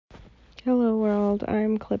Hello world,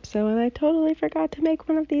 I'm Calypso, and I totally forgot to make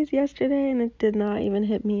one of these yesterday, and it did not even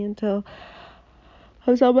hit me until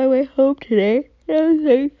I was on my way home today. And I was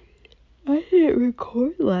like, I didn't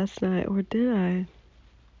record last night, or did I?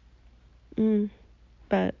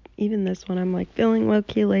 But even this one, I'm like feeling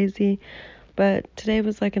low-key lazy, but today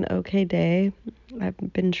was like an okay day. I've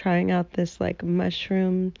been trying out this like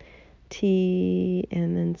mushroom tea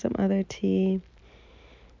and then some other tea,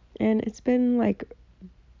 and it's been like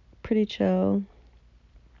pretty chill.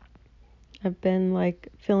 I've been like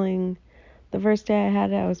feeling, the first day I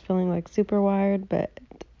had it, I was feeling like super wired, but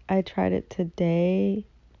I tried it today.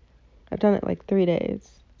 I've done it like 3 days.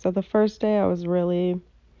 So the first day I was really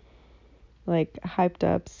like hyped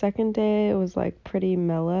up. Second day it was like pretty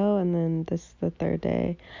mellow, and then this is the third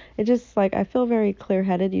day. It just like I feel very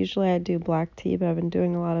clear-headed. Usually I do black tea, but I've been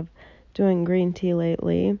doing a lot of doing green tea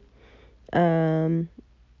lately.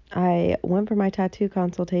 I went for my tattoo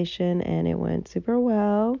consultation and it went super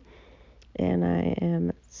well. And I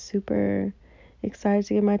am super excited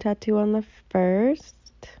to get my tattoo on the 1st.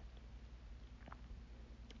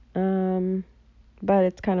 But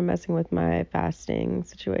it's kind of messing with my fasting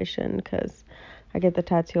situation because I get the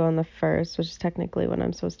tattoo on the 1st, which is technically when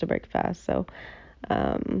I'm supposed to break fast. So,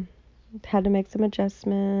 had to make some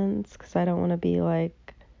adjustments because I don't want to be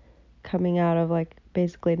like coming out of like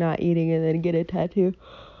basically not eating and then get a tattoo.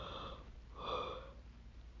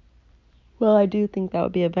 Well, I do think that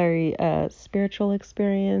would be a very spiritual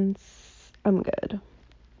experience. I'm good.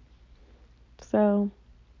 So,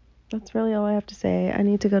 that's really all I have to say. I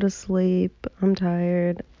need to go to sleep. I'm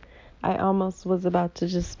tired. I almost was about to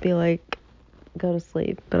just be like, go to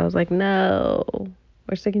sleep. But I was like, no,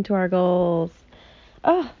 we're sticking to our goals.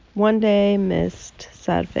 One day missed,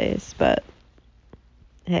 sad face. But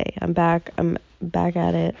hey, I'm back. I'm back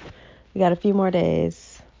at it. We got a few more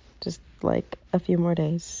days. Just like a few more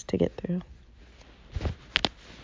days to get through.